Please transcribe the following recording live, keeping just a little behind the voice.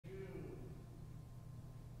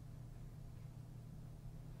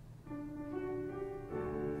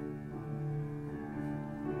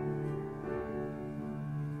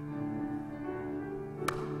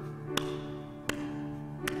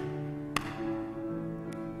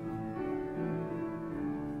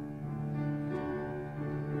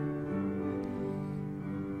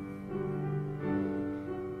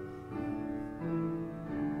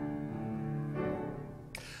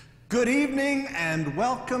Good evening and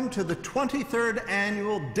welcome to the 23rd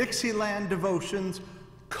Annual Dixieland Devotions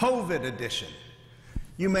COVID edition.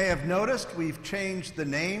 You may have noticed we've changed the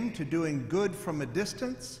name to Doing Good from a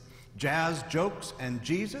Distance, Jazz, Jokes, and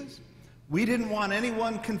Jesus. We didn't want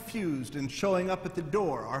anyone confused and showing up at the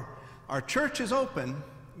door. Our church is open,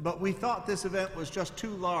 but we thought this event was just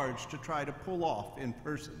too large to try to pull off in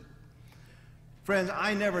person. Friends,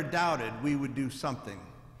 I never doubted we would do something.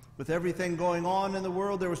 With everything going on in the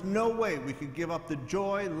world, there was no way we could give up the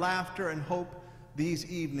joy, laughter, and hope these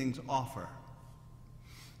evenings offer.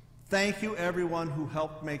 Thank you, everyone who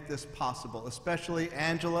helped make this possible, especially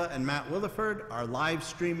Angela and Matt Williford, our live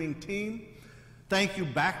streaming team. Thank you,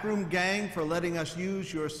 Backroom Gang, for letting us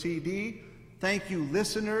use your CD. Thank you,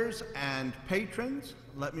 listeners and patrons.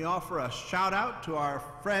 Let me offer a shout out to our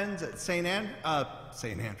friends at St.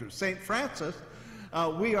 Francis.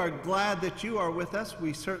 We are glad that you are with us.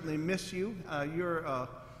 We certainly miss you. You're a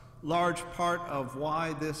large part of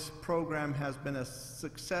why this program has been a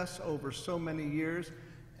success over so many years,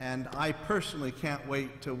 and I personally can't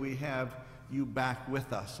wait till we have you back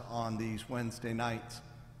with us on these Wednesday nights.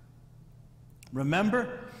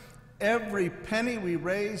 Remember, every penny we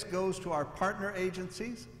raise goes to our partner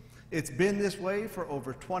agencies. It's been this way for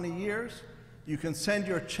over 20 years. You can send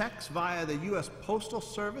your checks via the U.S. Postal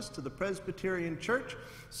Service to the Presbyterian Church,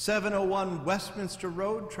 701 Westminster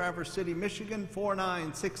Road, Traverse City, Michigan,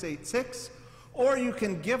 49686, or you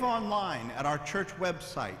can give online at our church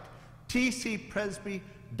website,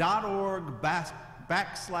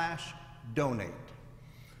 tcpresby.org/donate.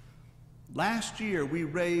 Last year, we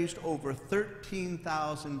raised over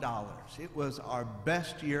 $13,000. It was our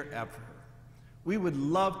best year ever. We would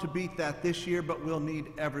love to beat that this year, but we'll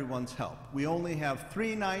need everyone's help. We only have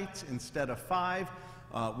 3 nights instead of 5.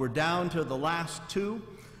 We're down to the last 2.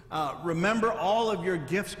 Remember, all of your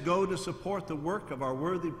gifts go to support the work of our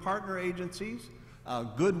worthy partner agencies,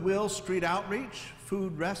 Goodwill Street Outreach,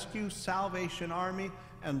 Food Rescue, Salvation Army,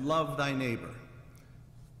 and Love Thy Neighbor.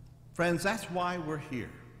 Friends, that's why we're here,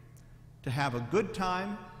 to have a good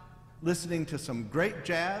time listening to some great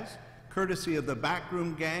jazz, courtesy of the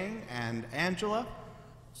Backroom Gang and Angela,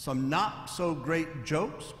 some not-so-great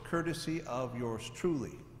jokes, courtesy of yours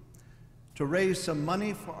truly, to raise some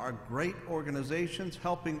money for our great organizations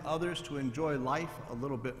helping others to enjoy life a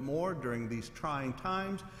little bit more during these trying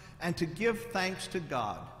times, and to give thanks to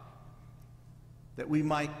God that we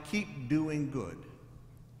might keep doing good,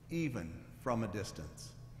 even from a distance.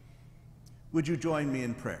 Would you join me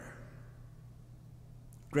in prayer?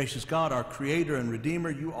 Gracious God, our Creator and Redeemer,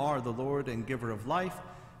 you are the Lord and giver of life,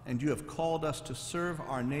 and you have called us to serve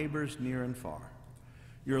our neighbors near and far.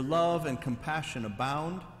 Your love and compassion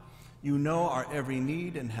abound. You know our every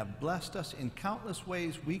need and have blessed us in countless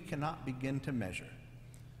ways we cannot begin to measure.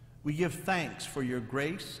 We give thanks for your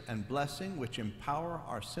grace and blessing, which empower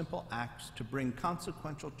our simple acts to bring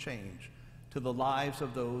consequential change to the lives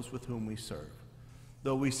of those with whom we serve.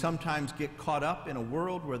 Though we sometimes get caught up in a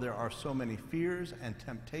world where there are so many fears and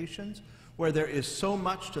temptations, where there is so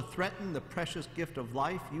much to threaten the precious gift of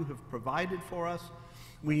life you have provided for us,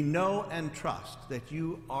 we know and trust that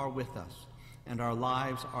you are with us and our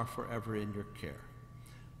lives are forever in your care.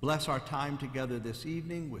 Bless our time together this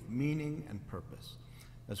evening with meaning and purpose.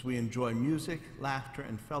 As we enjoy music, laughter,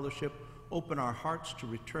 and fellowship, open our hearts to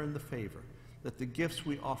return the favor, that the gifts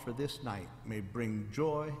we offer this night may bring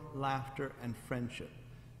joy, laughter, and friendship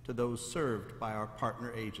to those served by our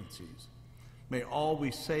partner agencies. May all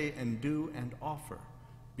we say and do and offer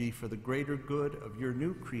be for the greater good of your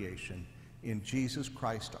new creation, in Jesus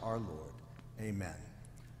Christ our Lord. Amen.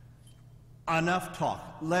 Enough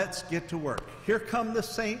talk. Let's get to work. Here come the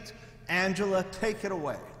saints. Angela, take it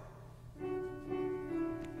away.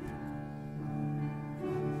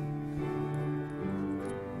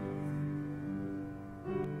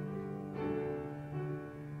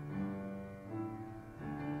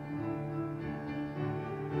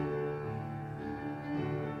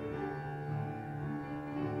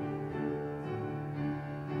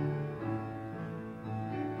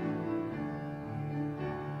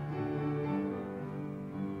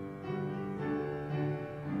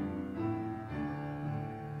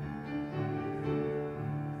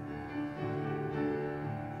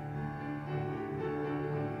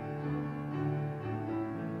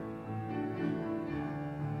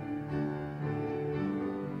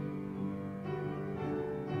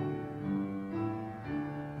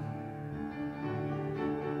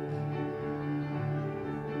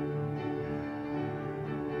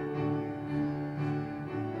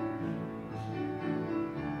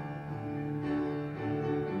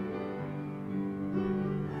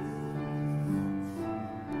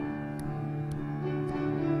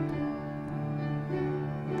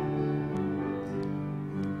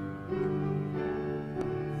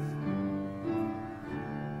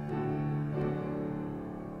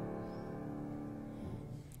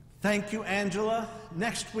 Thank you, Angela.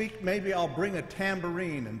 Next week, maybe I'll bring a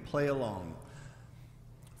tambourine and play along.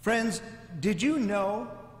 Friends, did you know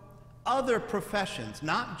other professions,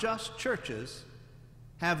 not just churches,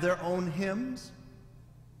 have their own hymns?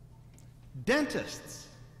 Dentists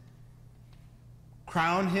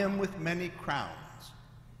crown him with many crowns.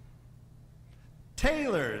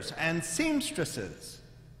 Tailors and seamstresses,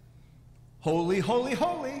 holy, holy,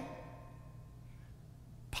 holy.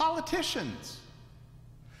 Politicians,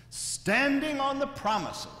 standing on the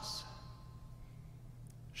promises.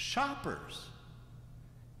 Shoppers,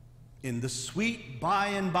 in the sweet by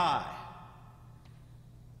and by.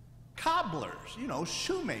 Cobblers,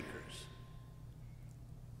 shoemakers.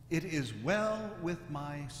 It is well with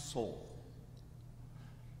my soul.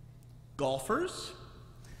 Golfers,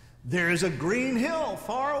 there is a green hill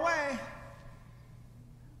far away.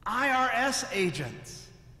 IRS agents,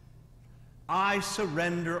 I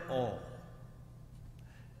surrender all.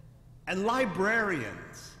 And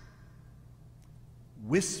librarians,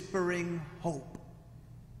 whispering hope.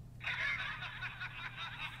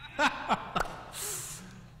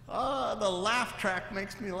 The laugh track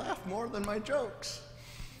makes me laugh more than my jokes.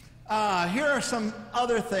 Here are some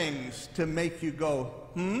other things to make you go,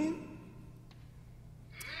 hmm?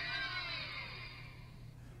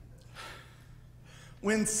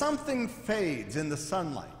 When something fades in the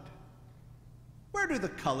sunlight, where do the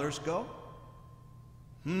colors go?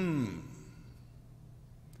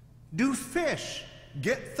 Do fish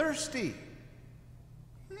get thirsty?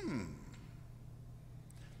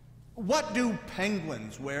 What do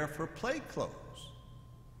penguins wear for play clothes?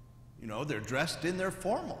 They're dressed in their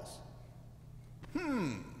formals.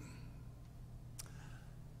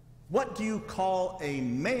 What do you call a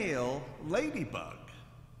male ladybug?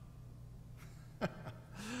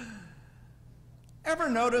 Ever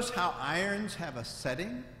notice how irons have a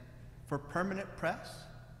setting for permanent press?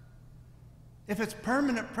 If it's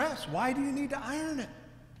permanent press, why do you need to iron it?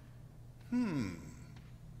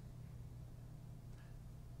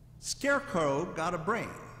 Scarecrow got a brain,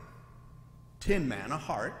 Tin Man a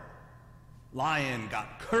heart, Lion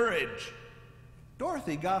got courage,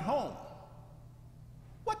 Dorothy got home.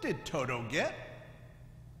 What did Toto get?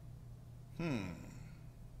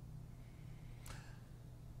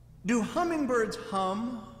 Do hummingbirds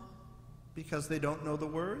hum because they don't know the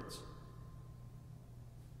words?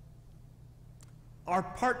 Are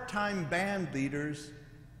part-time band leaders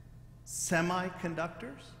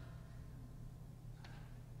semiconductors?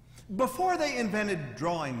 Before they invented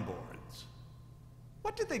drawing boards,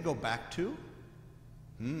 what did they go back to?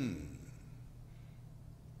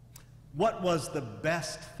 What was the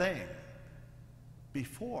best thing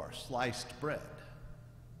before sliced bread?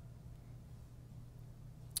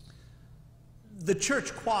 The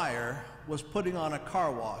church choir was putting on a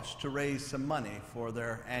car wash to raise some money for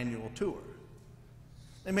their annual tour.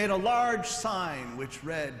 They made a large sign which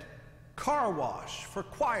read, "Car wash for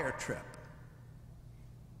choir trip."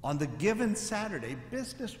 On the given Saturday,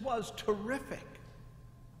 business was terrific.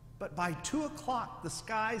 But by 2 o'clock, the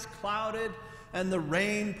skies clouded and the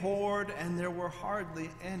rain poured, and there were hardly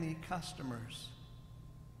any customers.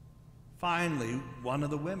 Finally, one of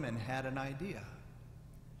the women had an idea.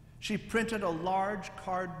 She printed a large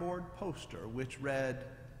cardboard poster which read,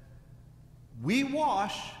 "We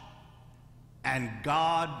wash and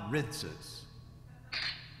God rinses."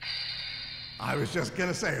 I was just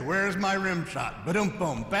gonna say, where's my rim shot?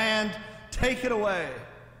 Ba-dum-bum. Band, take it away.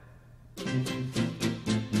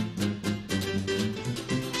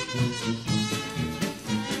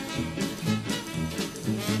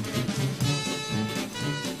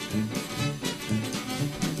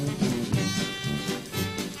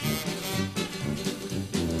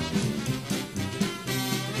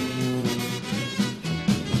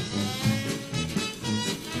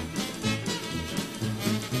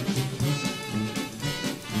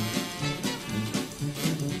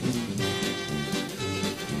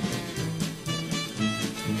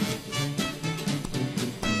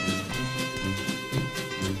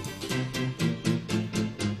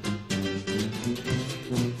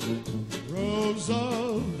 Rose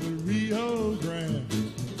of the Rio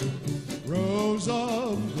Grande, rose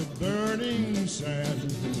of the burning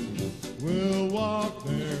sand, we'll walk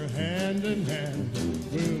there hand in hand.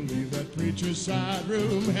 We'll leave that preacher's side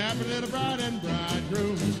room, happy little bride and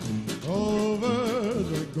bridegroom, over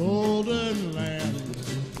the golden land.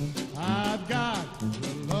 I've got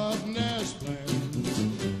the love nest plan,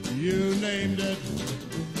 you named it,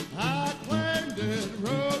 I claimed it,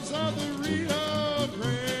 rose of the Rio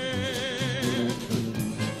Grande.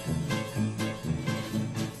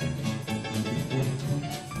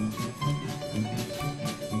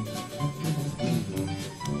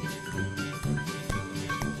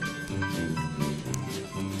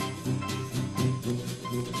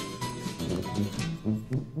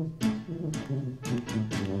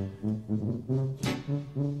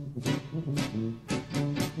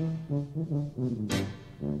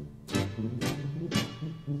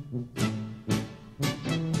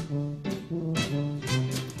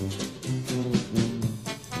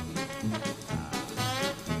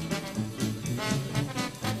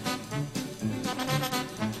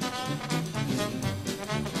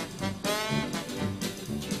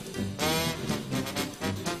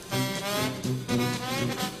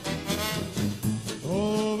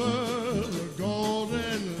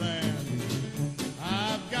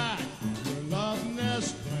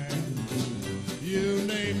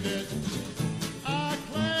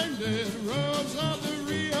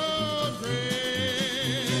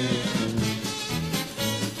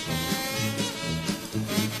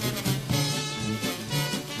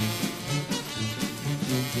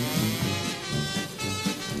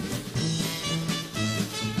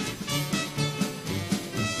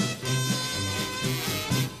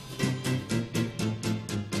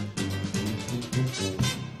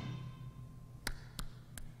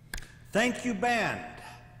 Thank you, band.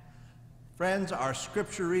 Friends, our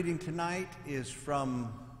scripture reading tonight is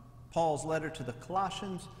from Paul's letter to the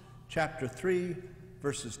Colossians, chapter 3,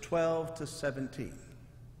 verses 12 to 17.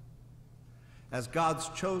 As God's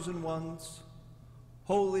chosen ones,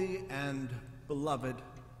 holy and beloved,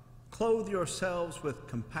 clothe yourselves with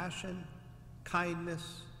compassion,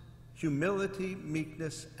 kindness, humility,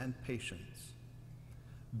 meekness, and patience.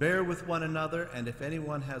 Bear with one another, and if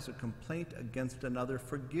anyone has a complaint against another,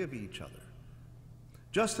 forgive each other.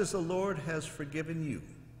 Just as the Lord has forgiven you,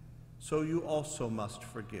 so you also must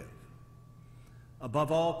forgive.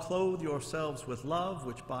 Above all, clothe yourselves with love,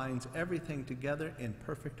 which binds everything together in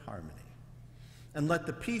perfect harmony. And let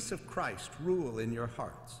the peace of Christ rule in your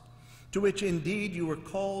hearts, to which indeed you were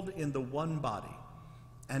called in the one body,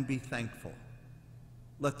 and be thankful.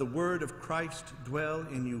 Let the word of Christ dwell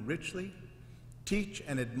in you richly. Teach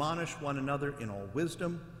and admonish one another in all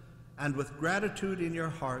wisdom, and with gratitude in your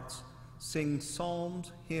hearts, sing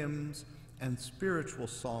psalms, hymns, and spiritual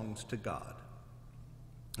songs to God.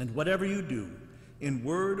 And whatever you do, in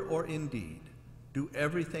word or in deed, do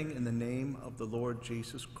everything in the name of the Lord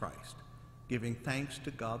Jesus Christ, giving thanks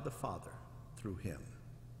to God the Father through him.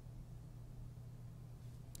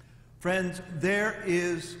 Friends, there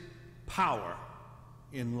is power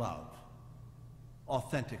in love,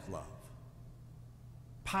 authentic love.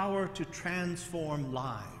 Power to transform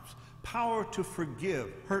lives, power to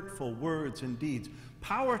forgive hurtful words and deeds,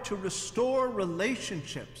 power to restore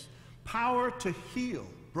relationships, power to heal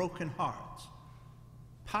broken hearts,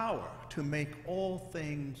 power to make all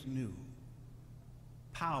things new,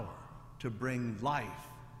 power to bring life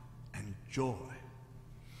and joy.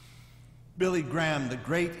 Billy Graham, the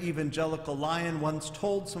great evangelical lion, once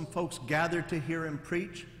told some folks gathered to hear him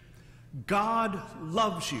preach, God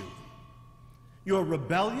loves you. You're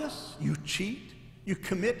rebellious, you cheat, you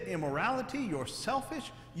commit immorality, you're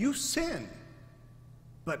selfish, you sin.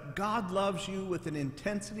 But God loves you with an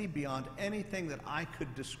intensity beyond anything that I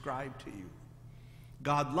could describe to you.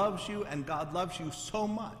 God loves you, and God loves you so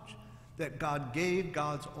much that God gave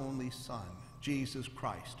God's only Son, Jesus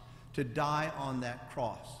Christ, to die on that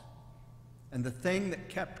cross. And the thing that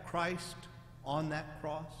kept Christ on that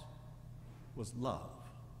cross was love,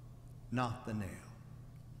 not the nail.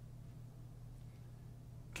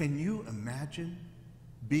 Can you imagine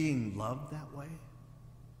being loved that way?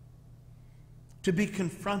 To be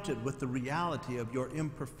confronted with the reality of your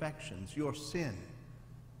imperfections, your sin,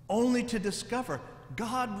 only to discover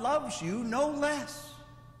God loves you no less.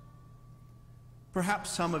 Perhaps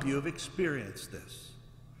some of you have experienced this.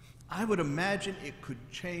 I would imagine it could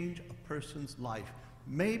change a person's life,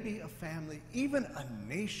 maybe a family, even a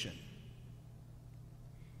nation.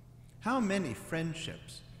 How many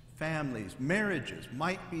friendships, families, marriages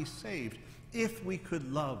might be saved if we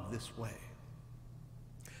could love this way?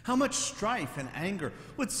 How much strife and anger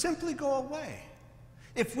would simply go away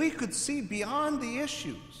if we could see beyond the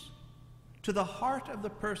issues to the heart of the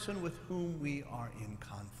person with whom we are in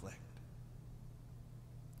conflict?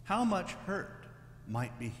 How much hurt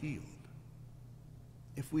might be healed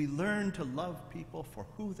if we learn to love people for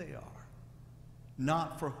who they are,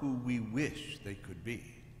 not for who we wish they could be?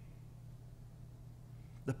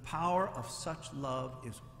 The power of such love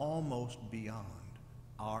is almost beyond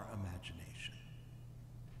our imagination.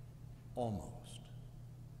 Almost.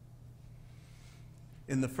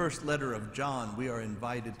 In the first letter of John, we are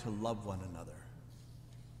invited to love one another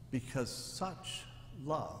because such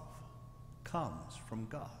love comes from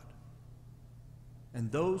God.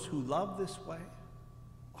 And those who love this way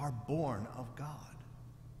are born of God.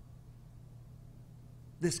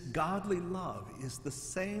 This godly love is the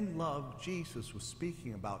same love Jesus was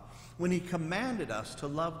speaking about when he commanded us to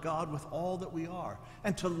love God with all that we are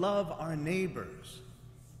and to love our neighbors,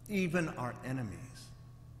 even our enemies,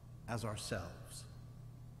 as ourselves.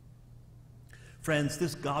 Friends,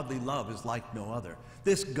 this godly love is like no other.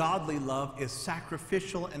 This godly love is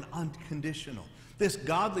sacrificial and unconditional. This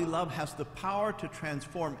godly love has the power to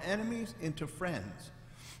transform enemies into friends.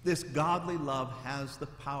 This godly love has the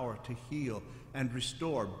power to heal and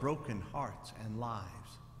restore broken hearts and lives.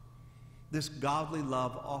 This godly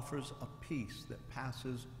love offers a peace that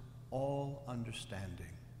passes all understanding.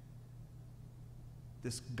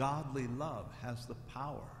 This godly love has the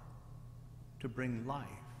power to bring life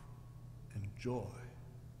and joy.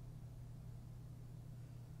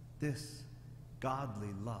 This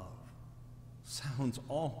godly love sounds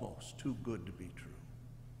almost too good to be true.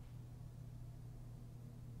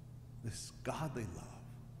 This godly love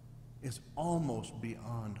is almost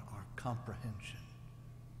beyond our comprehension.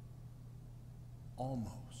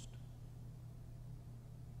 Almost.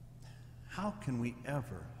 How can we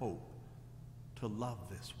ever hope to love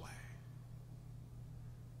this way?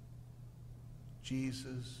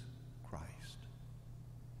 Jesus Christ.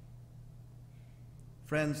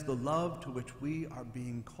 Friends, the love to which we are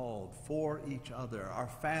being called for each other, our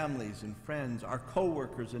families and friends, our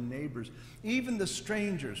co-workers and neighbors, even the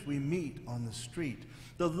strangers we meet on the street,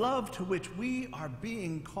 the love to which we are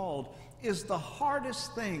being called is the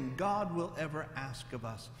hardest thing God will ever ask of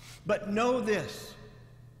us. But know this,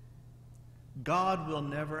 God will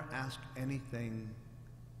never ask anything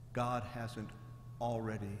God hasn't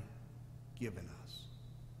already given us.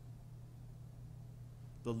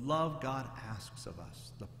 The love God asks of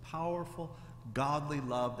us, the powerful, godly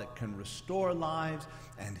love that can restore lives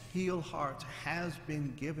and heal hearts, has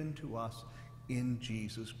been given to us in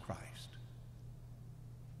Jesus Christ.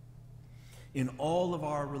 In all of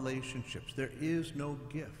our relationships, there is no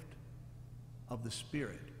gift of the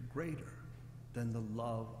Spirit greater than the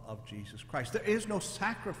love of Jesus Christ. There is no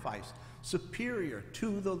sacrifice superior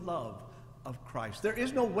to the love of Christ. There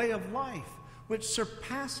is no way of life which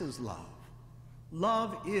surpasses love.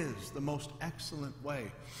 Love is the most excellent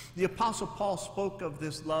way. The Apostle Paul spoke of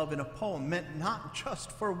this love in a poem meant not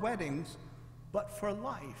just for weddings, but for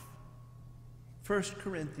life. 1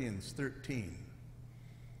 Corinthians 13.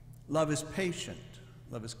 Love is patient.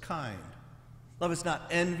 Love is kind. Love is not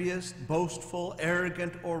envious, boastful,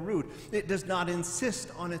 arrogant, or rude. It does not insist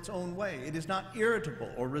on its own way. It is not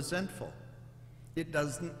irritable or resentful. It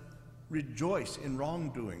doesn't rejoice in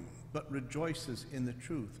wrongdoing, but rejoices in the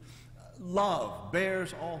truth. Love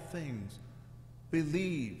bears all things,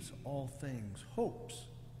 believes all things, hopes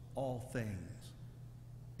all things,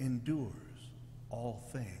 endures all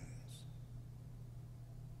things.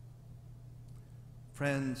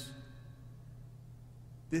 Friends,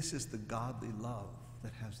 this is the godly love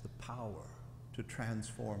that has the power to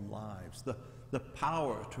transform lives, the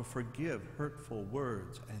power to forgive hurtful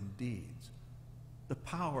words and deeds, the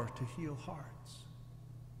power to heal hearts,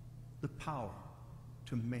 the power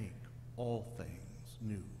to make all things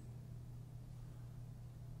new,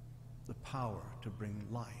 the power to bring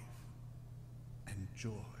life and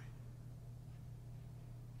joy.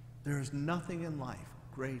 There is nothing in life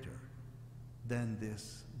greater than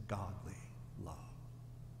this godly love.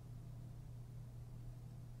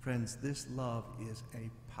 Friends, this love is a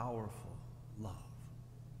powerful love.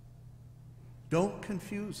 Don't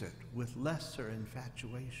confuse it with lesser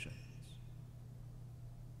infatuations.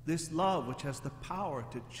 This love, which has the power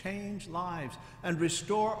to change lives and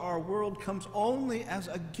restore our world, comes only as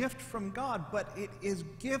a gift from God, but it is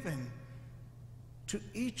given to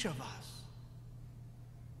each of us.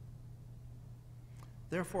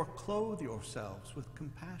 Therefore, clothe yourselves with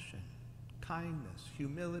compassion, kindness,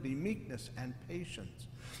 humility, meekness, and patience.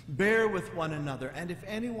 Bear with one another, and if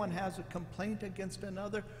anyone has a complaint against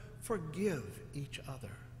another, forgive each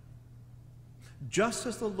other. Just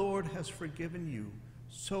as the Lord has forgiven you,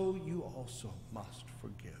 so you also must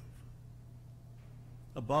forgive.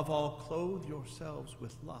 Above all, clothe yourselves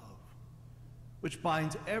with love, which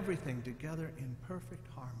binds everything together in perfect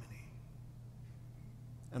harmony.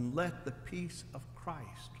 And let the peace of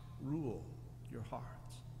Christ rule your hearts.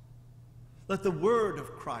 Let the word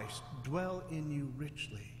of Christ dwell in you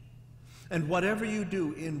richly. And whatever you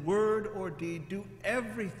do, in word or deed, do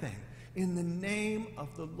everything in the name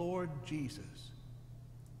of the Lord Jesus,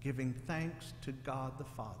 giving thanks to God the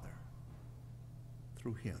Father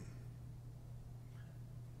through him.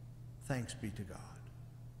 Thanks be to God.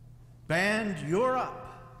 Band, you're up.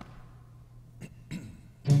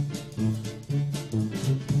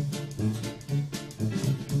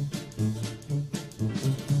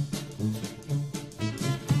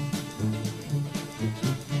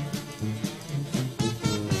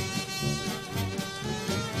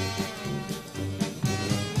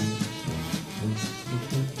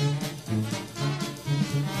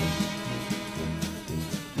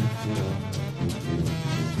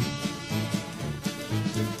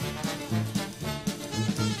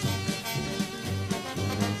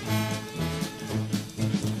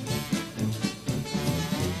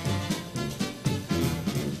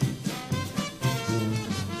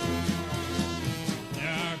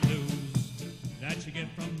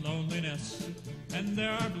 And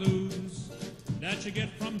there are blues that you get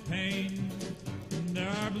from pain. And there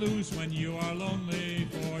are blues when you are lonely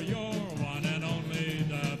for your one and only.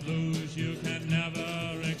 The blues you can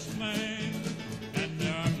never explain. And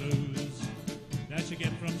there are blues that you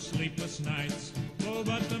get from sleepless nights. Oh,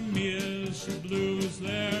 but the meanest blues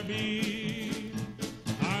there be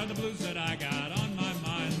are the blues that I got on my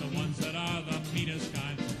mind, the ones that are the meanest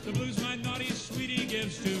kind. The blues my naughty sweetie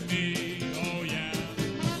gives to me. Oh, yeah.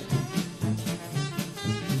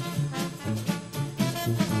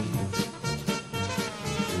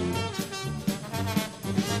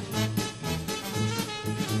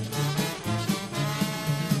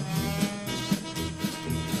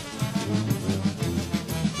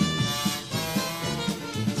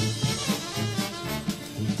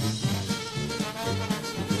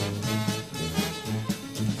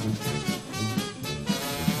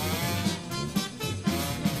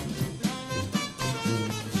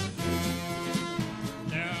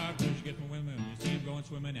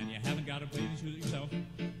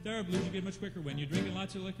 are blues you get much quicker when you're drinking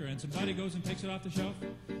lots of liquor and somebody goes and takes it off the shelf.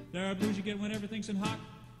 There are blues you get when everything's in hock,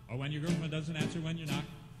 or when your girlfriend doesn't answer when you knock.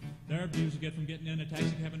 There are blues you get from getting in a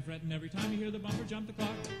taxi cab and fretting every time you hear the bumper jump the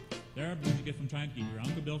clock. There are blues you get from trying to keep your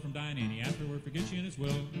Uncle Bill from dying and he afterward forgets you in his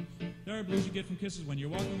will. There are blues you get from kisses when you're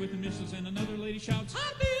walking with the missus and another lady shouts,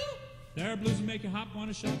 "Hi, Bill!" There are blues that make you hop, want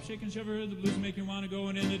to shop, shake and shiver. The blues that make you want to go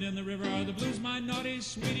and end it in the river are the blues my naughty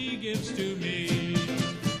sweetie gives to me.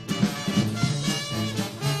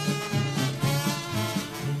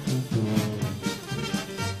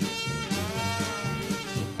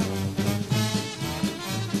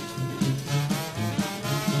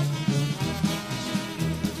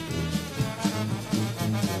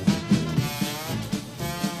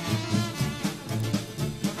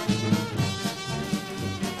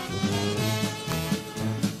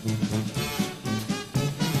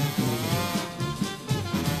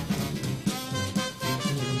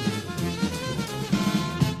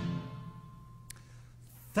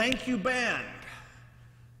 Thank you, band.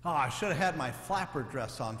 Oh, I should have had my flapper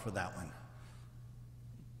dress on for that one.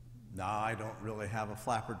 No, I don't really have a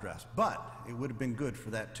flapper dress, but it would have been good for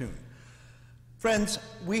that tune. Friends,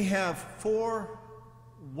 we have 4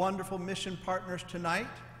 wonderful mission partners tonight.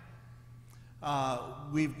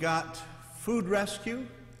 We've got Food Rescue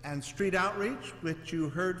and Street Outreach, which you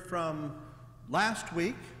heard from last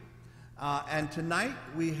week. And tonight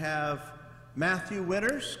we have Matthew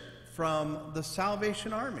Winters from the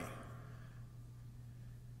Salvation Army.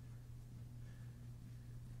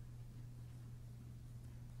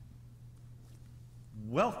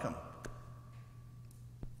 Welcome.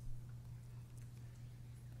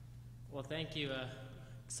 Well, thank you.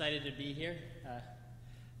 Excited to be here.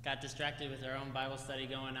 Got distracted with our own Bible study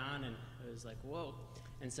going on, and it was like, whoa.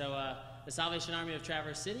 And so the Salvation Army of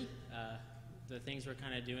Traverse City, the things we're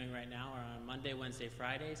kind of doing right now are on Monday, Wednesday,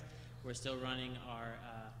 Fridays. We're still running our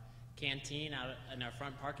canteen out in our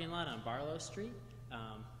front parking lot on Barlow Street.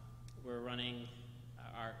 We're running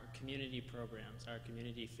our community programs, our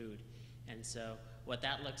community food. And so what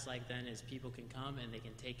that looks like then is people can come and they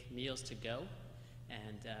can take meals to go,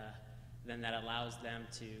 and then that allows them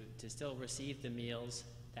to still receive the meals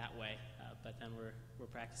that way, but then we're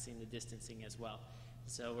practicing the distancing as well.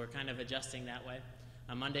 So we're kind of adjusting that way.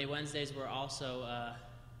 On Monday, Wednesdays, we're also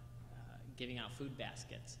giving out food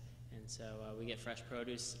baskets. And so we get fresh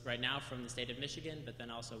produce right now from the state of Michigan, but then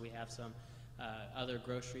also we have some other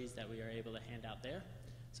groceries that we are able to hand out there.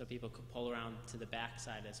 So people could pull around to the back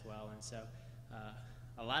side as well. And so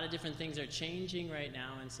a lot of different things are changing right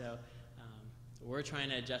now, and so we're trying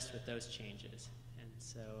to adjust with those changes. And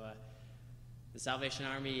so the Salvation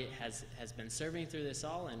Army has been serving through this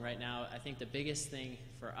all, and right now I think the biggest thing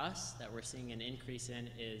for us that we're seeing an increase in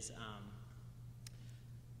is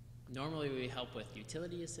normally we help with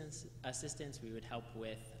utility assistance, we would help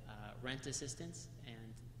with rent assistance,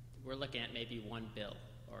 and we're looking at maybe 1 bill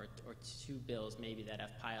or 2 bills maybe that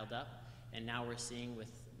have piled up, and now we're seeing with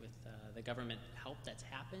the government help that's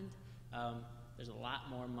happened, there's a lot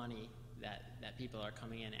more money that people are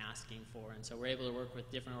coming in asking for, and so we're able to work with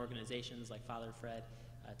different organizations like Father Fred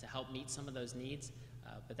to help meet some of those needs,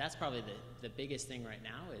 but that's probably the biggest thing right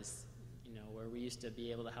now is, you know, where we used to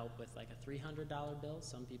be able to help with like a $300 bill,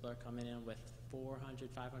 some people are coming in with $400,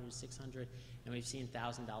 $500, $600, and we've seen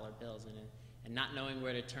 $1,000 bills, and not knowing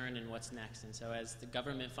where to turn and what's next. And so as the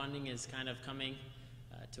government funding is kind of coming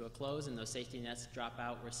to a close and those safety nets drop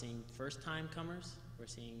out, we're seeing first-time comers, we're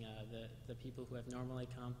seeing the people who have normally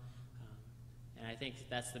come, and I think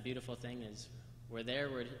that's the beautiful thing is we're there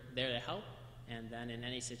to help, and then in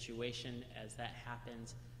any situation as that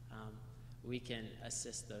happens, we can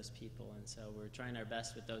assist those people, and so we're trying our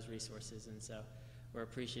best with those resources, and so we're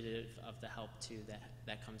appreciative of the help too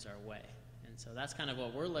that comes our way. And so that's kind of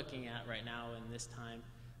what we're looking at right now in this time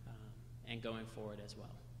and going forward as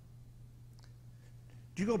well.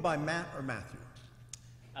 Do you go by Matt or Matthew?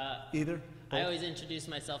 Either? Both? I always introduce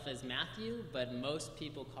myself as Matthew, but most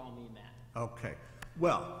people call me Matt. Okay.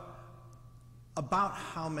 Well, about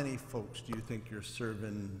how many folks do you think you're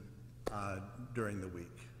serving during the week?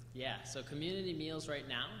 Yeah, so community meals right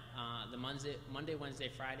now, the Monday,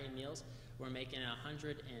 Wednesday, Friday meals, we're making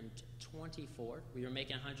 124. We were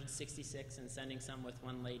making 166 and sending some with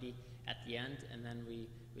one lady at the end, and then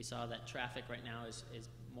we saw that traffic right now is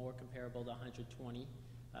more comparable to 120,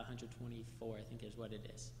 124 I think is what it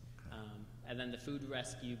is. Okay. And then the food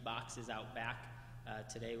rescue boxes out back.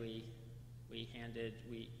 Today we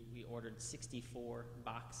ordered 64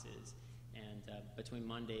 boxes, and between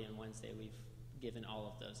Monday and Wednesday we've given all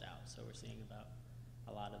of those out, so we're seeing about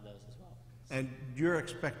a lot of those as well. And your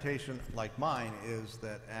expectation, like mine, is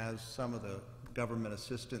that as some of the government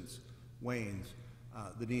assistance wanes,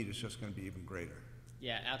 the need is just going to be even greater.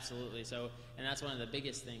 Yeah, absolutely. So, and that's one of the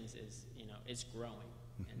biggest things is, it's growing.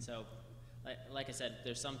 And so, like I said,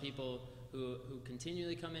 there's some people who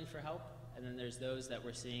continually come in for help, and then there's those that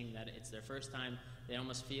we're seeing that it's their first time. They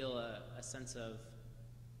almost feel a sense of,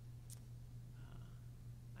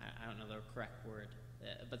 I don't know the correct word,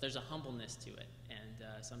 but there's a humbleness to it.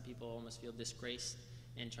 And some people almost feel disgraced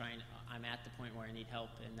in trying, I'm at the point where I need help,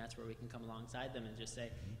 and that's where we can come alongside them and just say,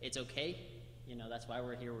 it's okay. That's why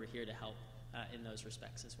we're here to help in those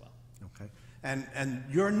respects as well. Okay. And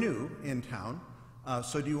you're new in town,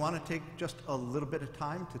 so do you want to take just a little bit of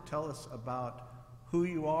time to tell us about who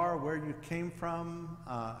you are, where you came from?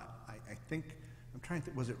 I think, I'm trying to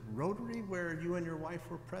think, was it Rotary where you and your wife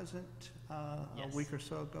were present Yes. a week or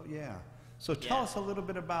so ago? Yeah. So tell us a little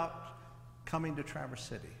bit about coming to Traverse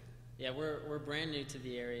City. Yeah, we're brand new to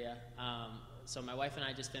the area. So my wife and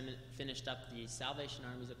I just finished up the Salvation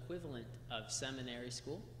Army's equivalent of seminary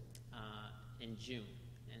school in June.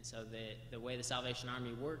 And so the way the Salvation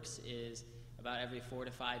Army works is about every 4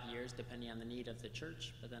 to 5 years, depending on the need of the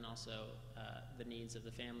church, but then also the needs of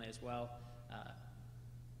the family as well.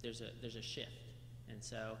 There's a shift. And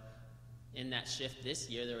so in that shift this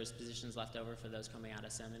year, there was positions left over for those coming out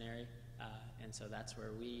of seminary. And so that's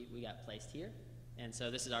where we got placed here. And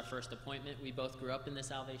so this is our first appointment. We both grew up in the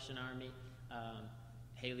Salvation Army.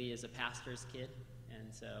 Haley is a pastor's kid,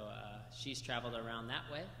 and so she's traveled around that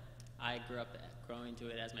way. I grew up growing to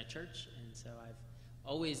it as my church, and so I've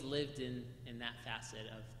always lived in that facet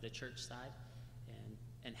of the church side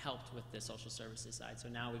and helped with the social services side. So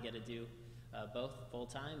now we get to do both full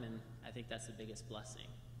time, and I think that's the biggest blessing.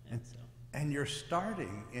 And you're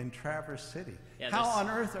starting in Traverse City. Yeah, how on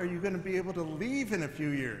earth are you going to be able to leave in a few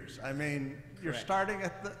years? I mean, you're Correct. Starting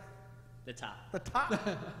at the top. the top.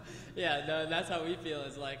 Yeah, no, that's how we feel.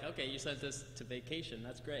 Is like, okay, you sent us to vacation.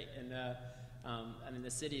 That's great. And I mean,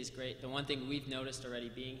 the city is great. The one thing we've noticed already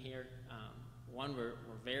being here, one, we're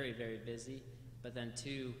very, very busy, but then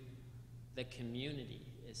two, the community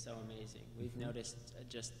is so amazing. We've noticed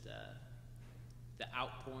just the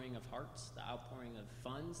outpouring of hearts, the outpouring of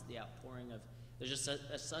funds, the outpouring of, there's just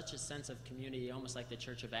such a sense of community, almost like the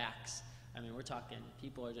Church of Acts. I mean, we're talking,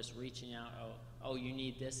 people are just reaching out, oh, you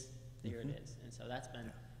need this, here it is. And so that's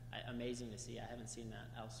been amazing to see. I haven't seen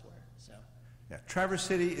that elsewhere. So. Yeah, Traverse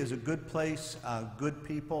City is a good place, good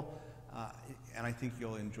people, and I think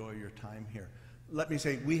you'll enjoy your time here. Let me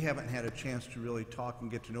say, we haven't had a chance to really talk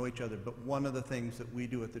and get to know each other, but one of the things that we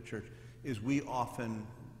do at the church is we often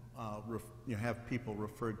have people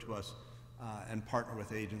referred to us and partner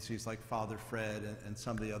with agencies like Father Fred and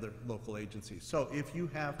some of the other local agencies. So if you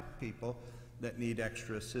have people that need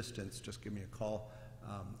extra assistance, just give me a call,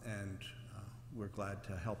 and we're glad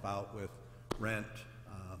to help out with rent,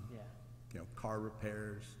 car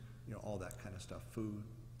repairs, all that kind of stuff, food.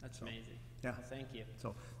 That's amazing. Yeah. Well, thank you.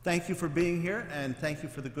 So thank you for being here, and thank you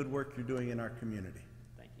for the good work you're doing in our community.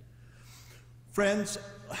 Thank you. Friends,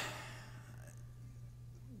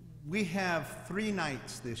 we have 3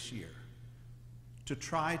 nights this year to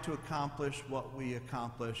try to accomplish what we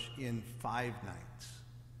accomplish in 5 nights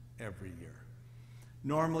every year.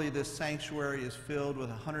 Normally this sanctuary is filled with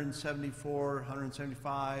 174,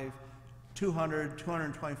 175, 200,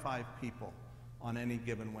 225 people on any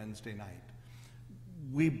given Wednesday night.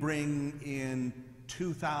 We bring in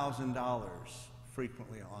 $2,000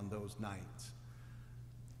 frequently on those nights.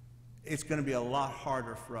 It's going to be a lot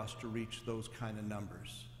harder for us to reach those kind of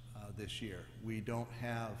numbers this year. We don't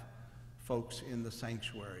have folks in the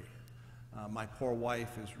sanctuary. My poor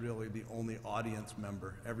wife is really the only audience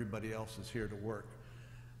member. Everybody else is here to work.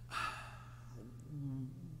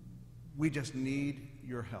 We just need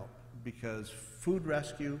your help because food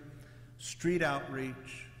rescue, street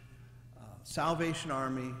outreach, Salvation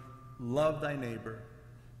Army, Love Thy Neighbor,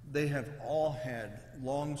 they have all had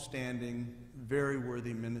long-standing, very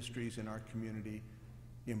worthy ministries in our community,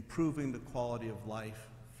 improving the quality of life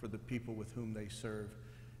for the people with whom they serve.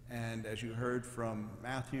 And as you heard from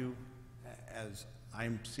Matthew, as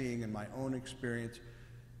I'm seeing in my own experience,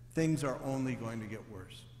 things are only going to get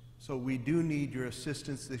worse. So we do need your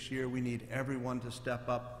assistance this year. We need everyone to step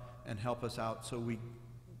up and help us out. So we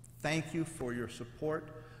thank you for your support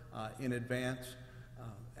in advance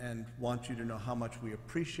and want you to know how much we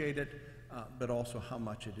appreciate it, but also how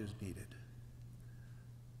much it is needed.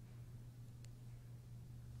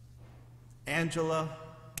 Angela,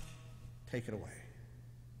 take it away.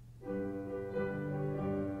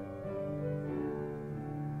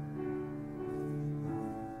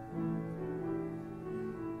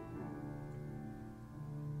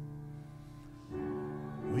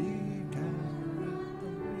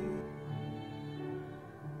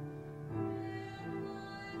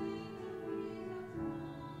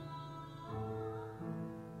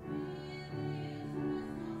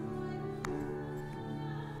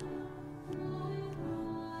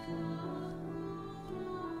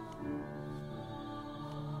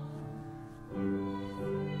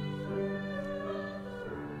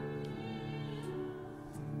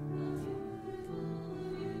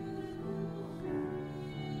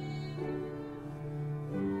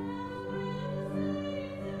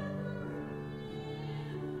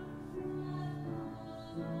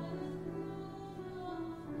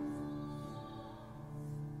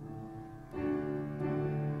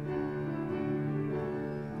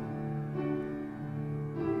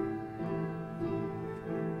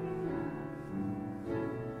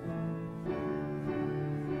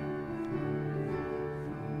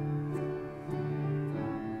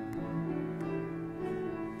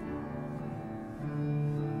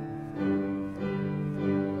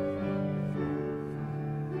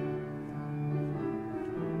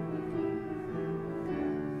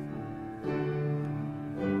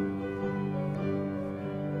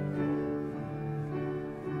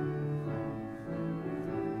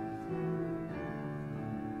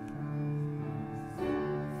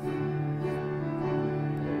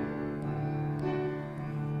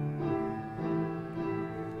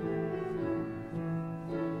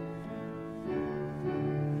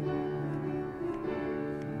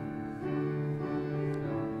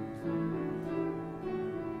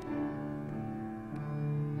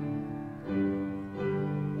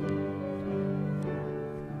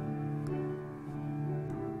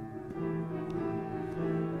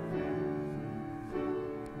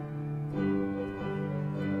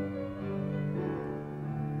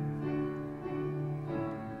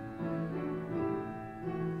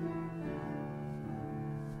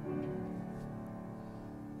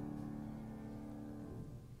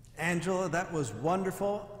 Angela, that was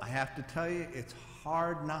wonderful. I have to tell you, it's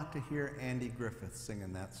hard not to hear Andy Griffith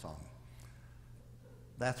singing that song.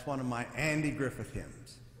 That's one of my Andy Griffith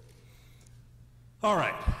hymns. All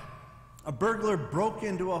right. A burglar broke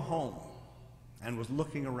into a home and was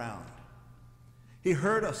looking around. He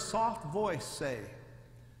heard a soft voice say,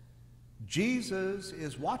 "Jesus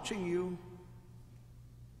is watching you."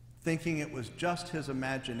 Thinking it was just his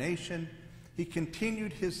imagination, he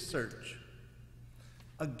continued his search.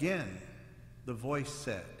 Again, the voice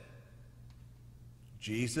said,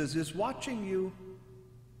 "Jesus is watching you."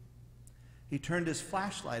 He turned his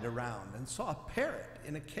flashlight around and saw a parrot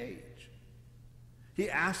in a cage. He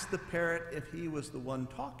asked the parrot if he was the one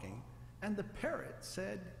talking, and the parrot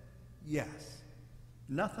said yes.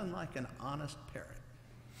 Nothing like an honest parrot.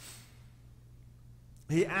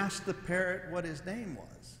 He asked the parrot what his name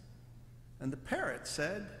was, and the parrot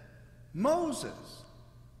said, "Moses."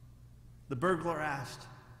 The burglar asked,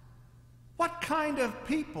 "What kind of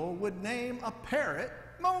people would name a parrot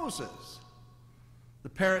Moses?" The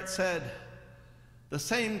parrot said, "The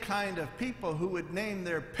same kind of people who would name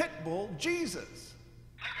their pit bull Jesus."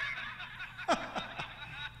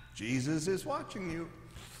 Jesus is watching you.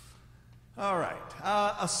 All right.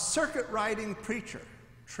 A circuit riding preacher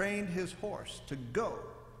trained his horse to go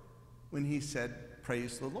when he said,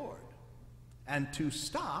 "Praise the Lord," and to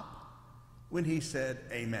stop when he said,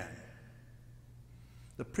 "Amen."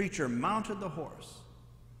 The preacher mounted the horse,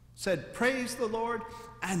 said, "Praise the Lord,"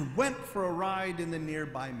 and went for a ride in the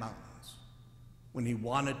nearby mountains. When he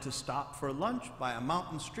wanted to stop for lunch by a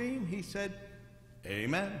mountain stream, he said,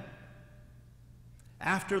 "Amen."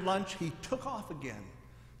 After lunch, he took off again,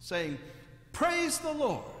 saying, "Praise the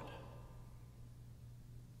Lord."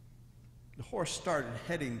 The horse started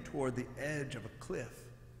heading toward the edge of a cliff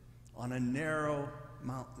on a narrow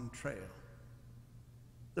mountain trail.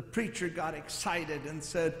 The preacher got excited and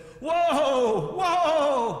said, "Whoa,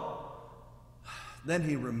 whoa!" Then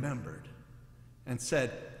he remembered and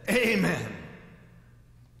said, "Amen."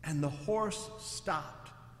 And the horse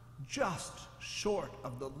stopped just short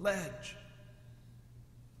of the ledge.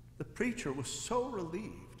 The preacher was so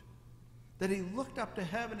relieved that he looked up to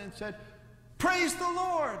heaven and said, "Praise the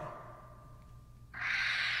Lord."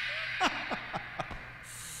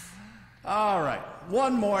 All right,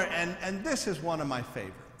 one more, and this is one of my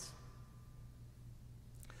favorites.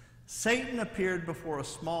 Satan appeared before a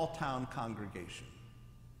small town congregation.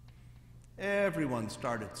 Everyone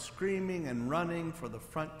started screaming and running for the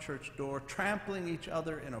front church door, trampling each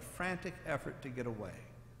other in a frantic effort to get away.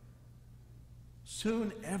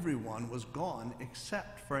 Soon everyone was gone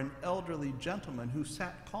except for an elderly gentleman who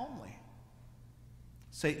sat calmly.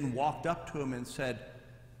 Satan walked up to him and said,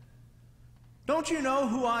 "Don't you know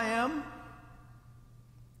who I am?"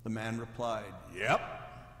 The man replied, "Yep,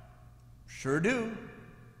 sure do."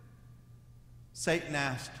 Satan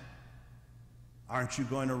asked, "Aren't you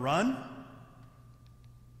going to run?"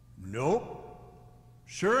 "Nope,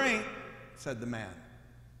 sure ain't," said the man.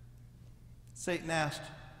 Satan asked,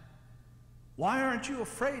 "Why aren't you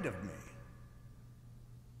afraid of me?"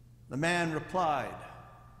 The man replied,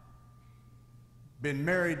 "Been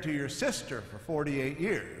married to your sister for 48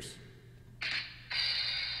 years.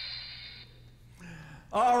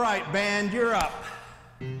 All right, band, you're up.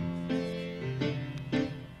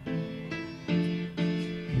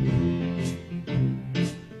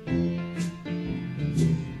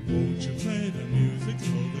 Won't you play the music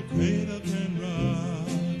so the cradle can rock?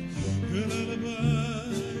 Your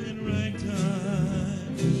lullaby in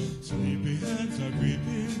ragtime. Sleepy hands are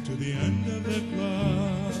creeping to the end of the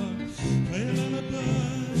clock. Play a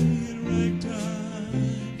lullaby in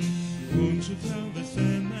ragtime. Won't you tell the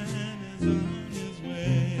Sandman is on his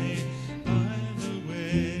way? By the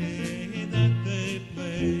way that they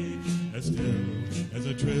play, as still as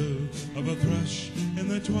a trill of a thrush in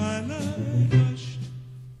the twilight hush.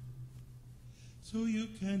 So you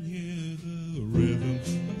can hear the rhythm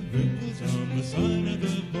of the ripples on the side of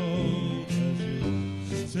the boat as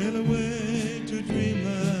you sail away to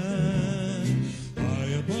dreamland.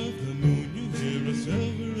 High above the moon you hear a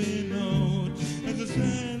silvery note as the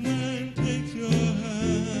Sandman takes your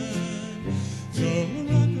hand. So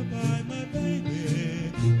rock-a-bye, my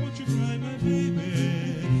baby, won't you cry, my baby?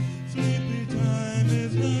 Sleepy time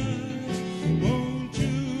is nigh. Won't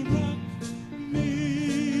you rock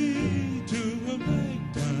me to a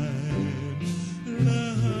ragtime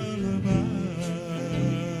lullaby?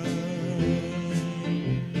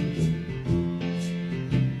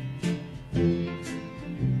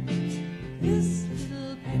 This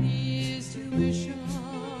little penny is to wish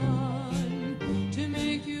on, to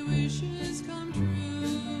make your wishes come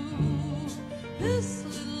true. This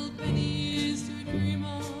little penny is to dream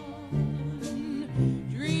on,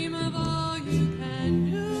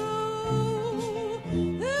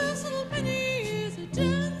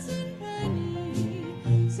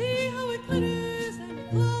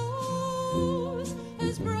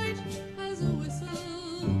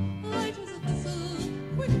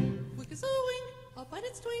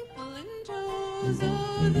 rose,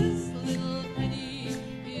 oh, this little penny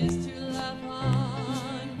is to laugh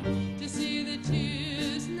on, to see the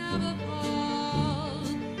tears never fall.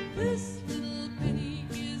 This little penny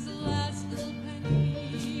is the last little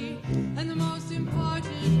penny, and the most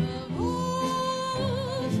important of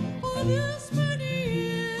all. Oh, this penny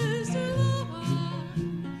is to love on,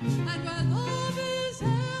 and where love is,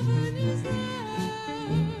 heaven is there.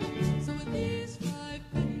 So with these 5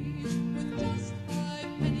 pennies, with just 5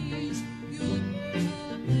 pennies, you'll be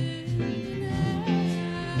a millionaire.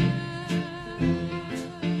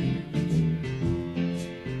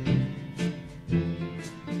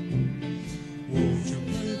 Won't you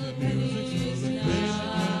play the music so the bass can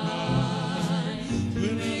rise?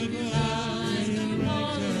 When I go out in the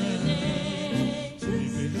ragtime,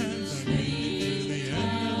 sleepy hands I need to the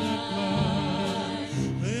end of the clock.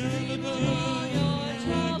 Play the ball in the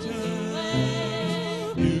ragtime.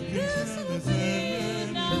 You can tell the sand and the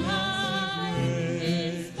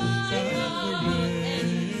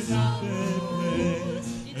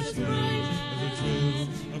as slow as the trill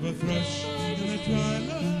of a thrush in the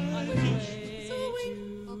twilight hush. So wink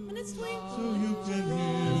up and it's swing. So you can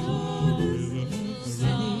hear the ripples on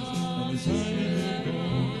the side of the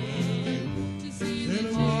road. To see Sail the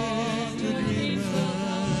away tears to never dreamland. fall.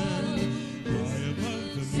 High above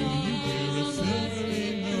the moon you hear a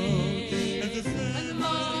silvery note as the sand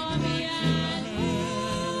Mommy and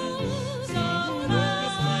oh, so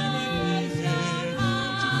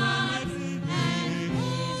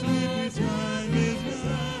sleepy time is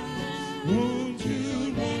now. Won't you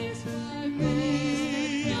raise me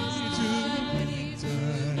to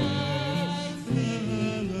the nighttime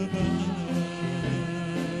lullaby?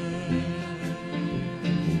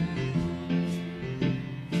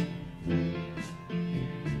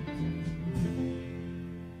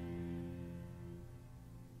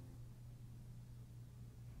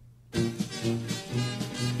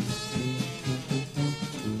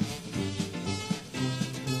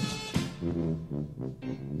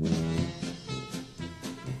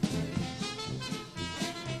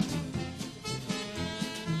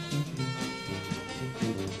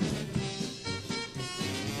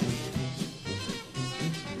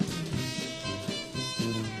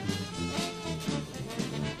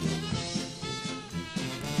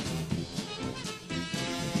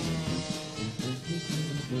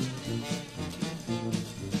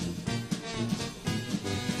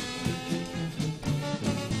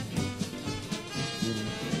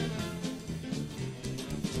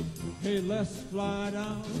 Hey, let's fly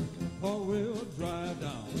down, or we'll drive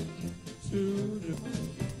down to the...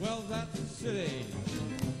 Well, that city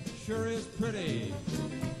sure is pretty.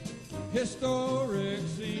 Historic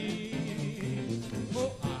scene.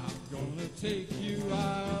 Oh, I'm gonna take you,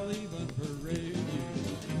 I'll even parade you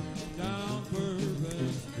down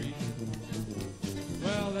Bourbon Street.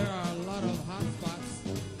 Well, there are a lot of hot spots.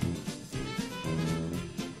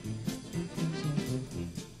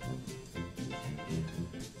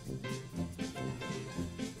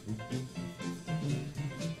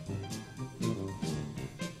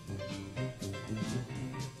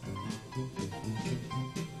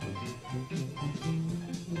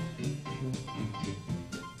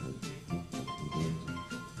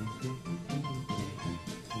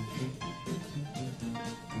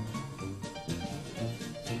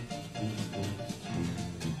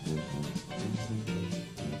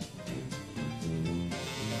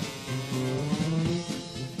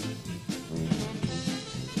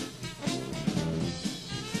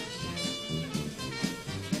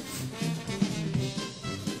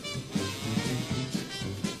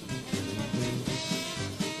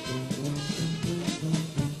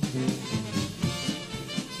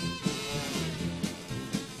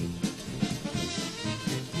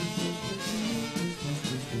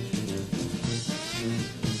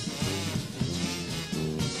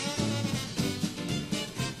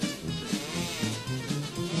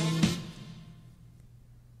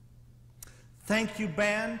 Thank you,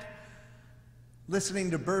 band. Listening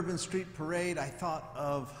to Bourbon Street Parade, I thought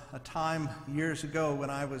of a time years ago when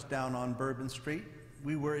I was down on Bourbon Street.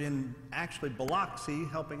 We were in actually Biloxi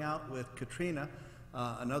helping out with Katrina,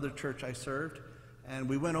 another church I served, and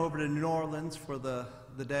we went over to New Orleans for the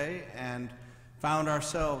day and found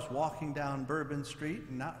ourselves walking down Bourbon Street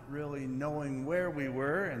and not really knowing where we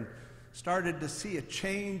were, and started to see a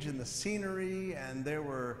change in the scenery, and there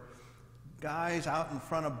were guys out in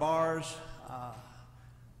front of bars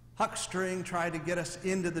huckstering, tried to get us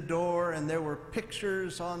into the door, and there were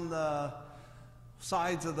pictures on the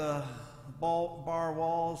sides of the bar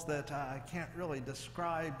walls that I can't really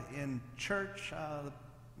describe in church.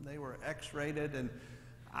 They were X-rated, and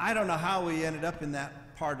I don't know how we ended up in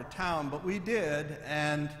that part of town, but we did,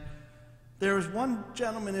 and there was one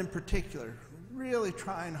gentleman in particular really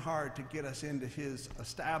trying hard to get us into his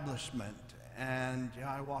establishment. And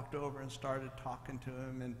I walked over and started talking to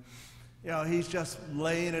him, and he's just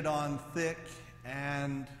laying it on thick.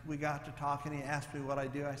 And we got to talking. He asked me what I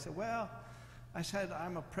do. I said,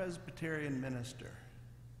 I'm a Presbyterian minister.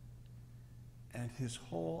 And his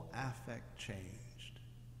whole affect changed.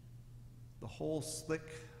 The whole slick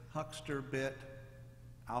huckster bit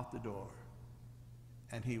out the door.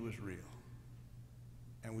 And he was real.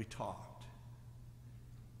 And we talked.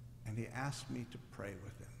 And he asked me to pray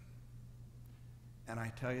with him. And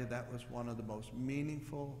I tell you, that was one of the most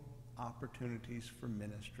meaningful opportunities for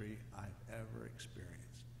ministry I've ever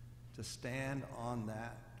experienced. To stand on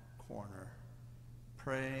that corner,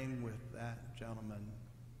 praying with that gentleman,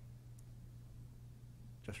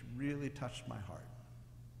 just really touched my heart.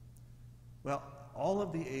 Well, all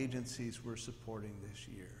of the agencies we're supporting this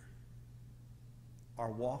year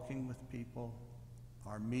are walking with people,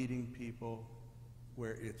 are meeting people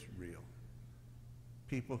where it's real.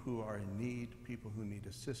 People who are in need, people who need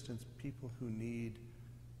assistance, people who need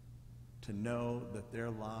to know that their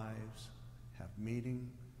lives have meaning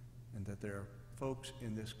and that there are folks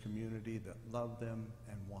in this community that love them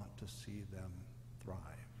and want to see them thrive.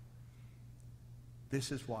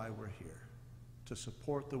 This is why we're here, to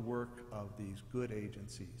support the work of these good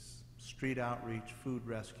agencies, Street Outreach, Food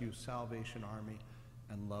Rescue, Salvation Army,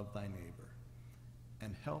 and Love Thy Neighbor,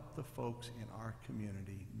 and help the folks in our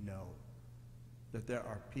community know that there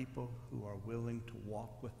are people who are willing to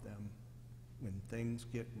walk with them when things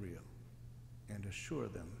get real and assure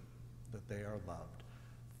them that they are loved.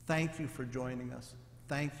 Thank you for joining us.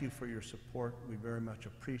 Thank you for your support. We very much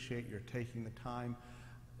appreciate your taking the time.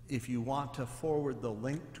 If you want to forward the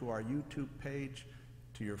link to our YouTube page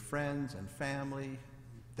to your friends and family,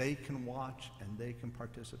 they can watch and they can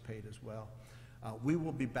participate as well. We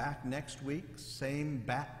will be back next week, same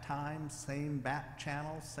bat time, same bat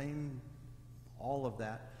channel, same all of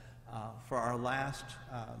that, for our last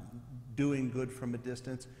Doing Good from a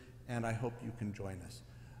Distance, and I hope you can join us.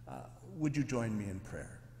 Would you join me in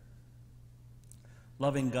prayer?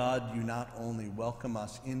 Loving God, you not only welcome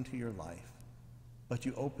us into your life, but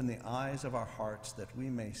you open the eyes of our hearts that we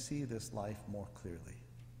may see this life more clearly.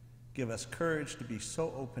 Give us courage to be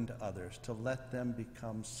so open to others, to let them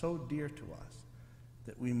become so dear to us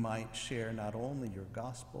that we might share not only your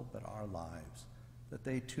gospel but our lives, that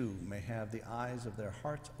they too may have the eyes of their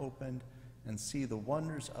hearts opened and see the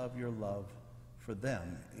wonders of your love for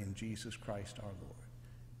them in Jesus Christ our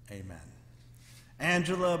Lord. Amen.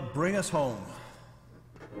 Angela, bring us home.